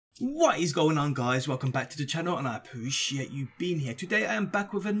What is going on, guys? Welcome back to the channel and I appreciate you being here. Today I am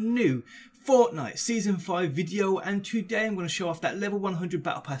back with a new Fortnite Season 5 video, and today I'm going to show off that level 100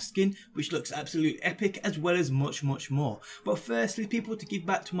 Battle Pass skin, which looks absolutely epic, as well as much more. But firstly, people, to give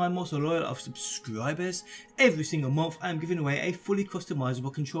back to my most loyal of subscribers, every single month I am giving away a fully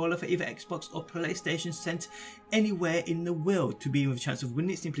customizable controller for either Xbox or PlayStation sent anywhere in the world. To be with a chance of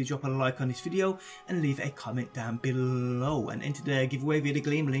winning it, simply drop a like on this video and leave a comment down below and enter the giveaway via the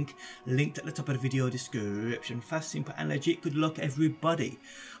Gleam link linked at the top of the video description. Fast, simple and legit. Good luck, everybody.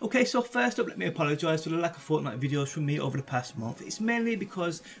 Okay, so first up, let me apologise for the lack of Fortnite videos from me over the past month. It's mainly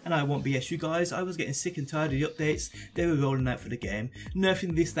because, and I won't BS you guys, I was getting sick and tired of the updates they were rolling out for the game,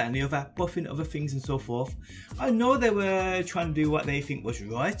 nerfing this, that and the other, buffing other things and so forth. I know they were trying to do what they think was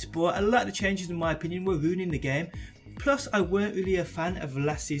right, but a lot of the changes in my opinion were ruining the game. Plus, I weren't really a fan of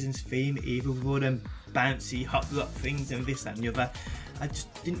last season's theme either, with all them bouncy hot rock things and this, that and the other. I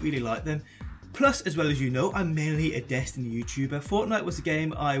just didn't really like them. Plus, as well as you know, I'm mainly a Destiny YouTuber. Fortnite was a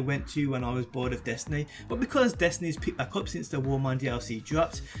game I went to when I was bored of Destiny, but because Destiny's picked back up since the Warmine DLC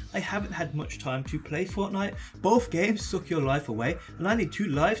dropped, I haven't had much time to play Fortnite. Both games suck your life away, and I need 2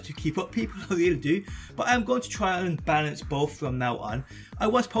 lives to keep up, people, I really do. But I'm going to try and balance both from now on. I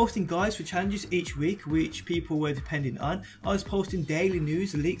was posting guides for challenges each week, which people were depending on. I was posting daily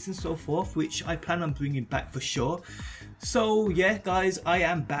news, leaks and so forth, which I plan on bringing back for sure. So yeah, guys, I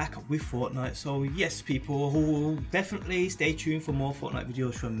am back with Fortnite. So yes, people, who definitely stay tuned for more Fortnite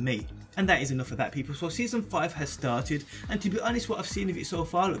videos from me. And that is enough of that, people. So Season 5 has started, and to be honest, what I've seen of it so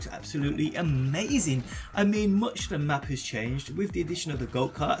far looks absolutely amazing. I mean, much of the map has changed with the addition of the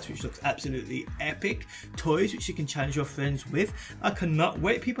go-karts, which looks absolutely epic. Toys, which you can challenge your friends with. I cannot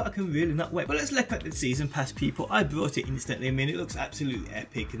wait, people. I can really not wait. But let's look at the Season Pass, people. I brought it instantly. I mean, it looks absolutely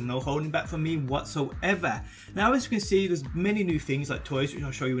epic and no holding back from me whatsoever. Now, as you can see, there's many new things like toys, which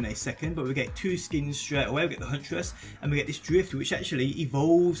I'll show you in a second, but we get 2 skins straight away. We get the Huntress and we get this Drift, which actually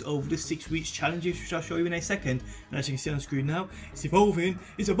evolves over the 6 weeks challenges, which I'll show you in a second. And as you can see on the screen now, it's evolving,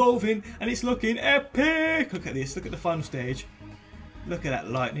 and it's looking epic. Look at this, look at the final stage. Look at that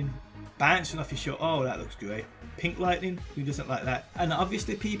lightning bouncing off your shirt. Oh, that looks great. Pink lightning, who doesn't like that? And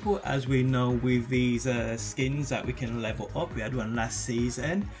obviously, people, as we know with these skins that we can level up, we had one last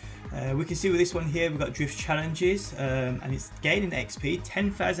season. We can see with this one here, we've got drift challenges, and it's gaining XP.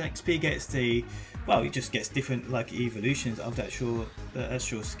 10,000 XP gets the, well, it just gets different like evolutions of the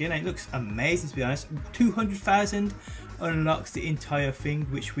actual skin. And it looks amazing, to be honest. 200,000 unlocks the entire thing,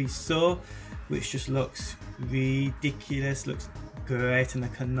 which we saw, which just looks ridiculous, looks great, and I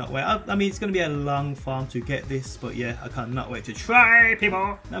cannot wait. I mean, it's going to be a long farm to get this, but yeah, I cannot wait to try,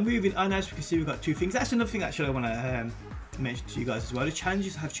 people. Now moving on, as we can see, we've got 2 things. That's another thing actually I want to mention to you guys as well. The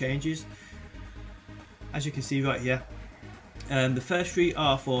challenges have changes, as you can see right here. The first 3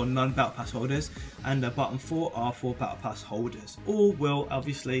 are for non-Battle Pass holders, and the bottom 4 are for Battle Pass holders. All will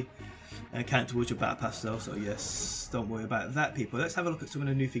obviously count towards your Battle Pass though, so yes, don't worry about that, people. Let's have a look at some of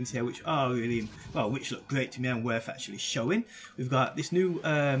the new things here, which are really, well, which look great to me and worth actually showing. We've got this new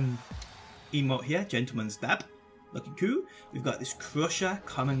emote here, Gentleman's Dab, looking cool. We've got this Crusher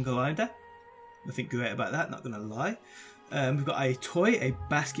Common Glider, nothing great about that, not gonna lie. We've got a toy, a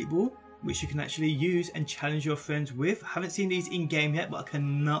basketball, which you can actually use and challenge your friends with. I haven't seen these in game yet, but I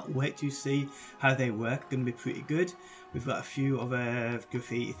cannot wait to see how they work. Gonna be pretty good. We've got a few other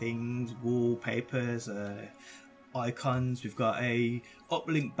graffiti things, wallpapers, icons. We've got a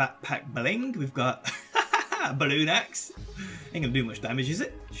uplink backpack bling. We've got a balloon axe. Ain't gonna do much damage, is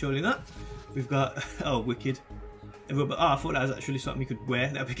it? Surely not. We've got, oh, wicked. Oh, I thought that was actually something you could wear.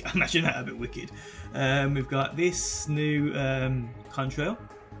 That'd be, imagine that, a bit wicked. We've got this new contrail,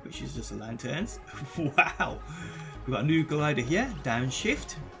 which is just lanterns. Wow. We've got a new glider here,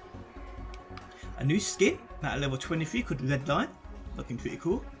 downshift. A new skin at level 23 called Red Line, looking pretty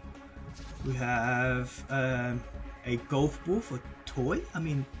cool. We have a golf ball for toy. I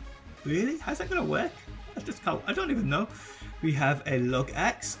mean, really? How's that gonna work? I just can't, I don't even know. We have a lug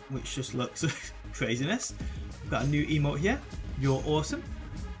axe, which just looks craziness. We've got a new emote here. You're awesome.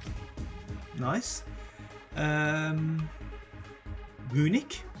 Nice.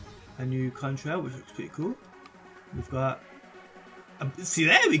 Runic, a new contrail, which looks pretty cool. We've got, see,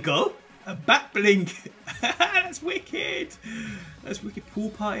 there we go. A back blink. That's wicked. That's wicked. Pool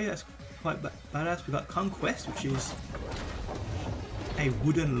party. That's quite badass. We've got Conquest, which is a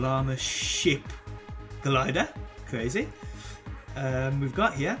wooden llama ship glider. Crazy. We've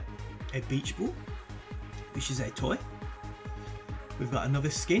got here a beach ball, which is a toy. We've got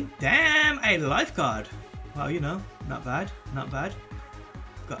another skin. Damn, a lifeguard. Well, you know, not bad, not bad.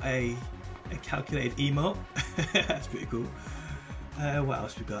 Got a calculated emote. That's pretty cool. What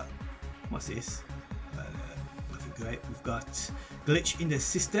else we got? What's this? Nothing great. We've got glitch in the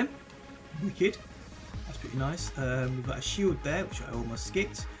system. Wicked. That's pretty nice. We've got a shield there, which I almost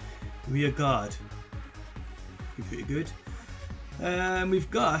skipped. Rear guard. Pretty good. We've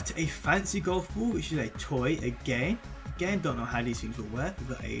got a fancy golf ball, which is a toy again. Don't know how these things will work. We've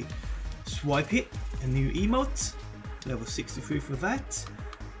got a swipe it, a new emote, level 63 for that.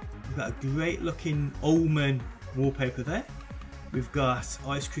 We've got a great looking Omen wallpaper there. We've got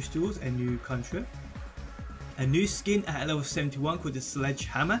ice crystals, a new country. A new skin at level 71 called the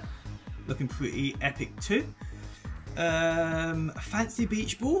Sledgehammer, looking pretty epic too. A fancy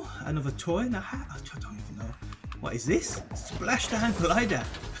beach ball, another toy. Now I don't even know. What is this? Splashdown glider.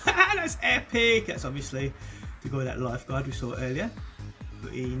 That's epic. That's obviously to go with that lifeguard we saw earlier.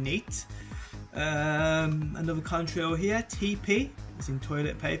 Pretty neat. Another contrail here. TP. It's in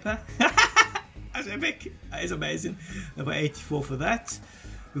toilet paper. That's epic. That is amazing. Level 84 for that.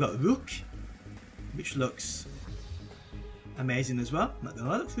 We've got Rook, which looks amazing as well. Not gonna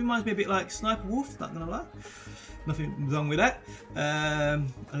lie. Looks reminds me a bit like Sniper Wolf. Not gonna lie. Nothing wrong with that.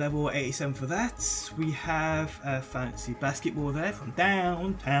 A level 87 for that. We have a fancy basketball there from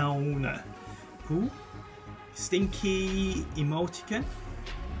downtown. Cool. Stinky emoticon.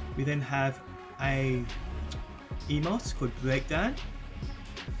 We then have a emote called Breakdown.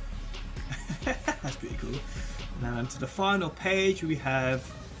 That's pretty cool. Now onto the final page, we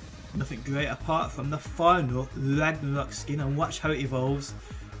have nothing great apart from the final Ragnarok skin, and watch how it evolves.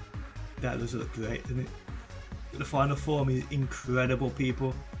 That does look great, doesn't it? The final form is incredible,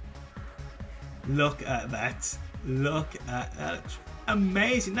 people. Look at that. Look at that. Looks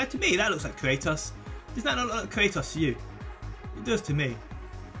amazing. Now to me that looks like Kratos. Does that not look like Kratos to you? It does to me.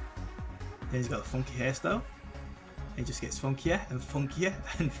 Then he's got a funky hairstyle. It just gets funkier and funkier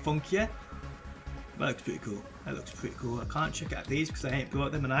and funkier. That looks pretty cool. That looks pretty cool. I can't check out these because I ain't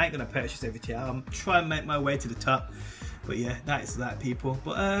brought them and I ain't going to purchase every tier. I'm trying to make my way to the top. But yeah, that is that, people.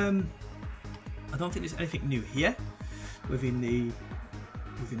 But I don't think there's anything new here within the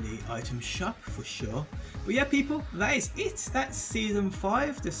item shop for sure. But yeah, people, that is it. That's season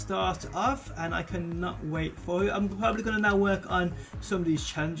 5, the start of, and I cannot wait for it. I'm probably going to now work on some of these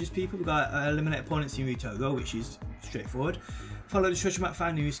challenges, people. We've got eliminate opponents in retail go, which is straightforward. Follow the treasure map,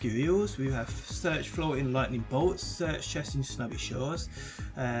 find new risky reels. We have search floating lightning bolts, search chest in snobby shores,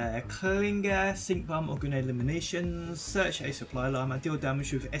 clinger, sink bomb or grenade eliminations, search a supply alarm, and deal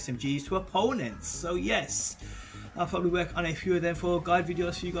damage with SMGs to opponents. So yes, I'll probably work on a few of them for guide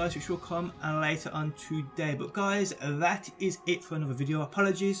videos for you guys, which will come later on today. But guys, that is it for another video.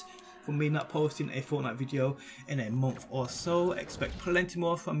 Apologies for me not posting a Fortnite video in a month or so. Expect plenty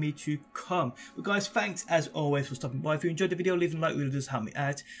more from me to come. But guys, thanks as always for stopping by. If you enjoyed the video, leaving a like really does help me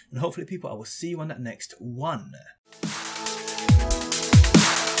out. And hopefully, people, I will see you on that next one.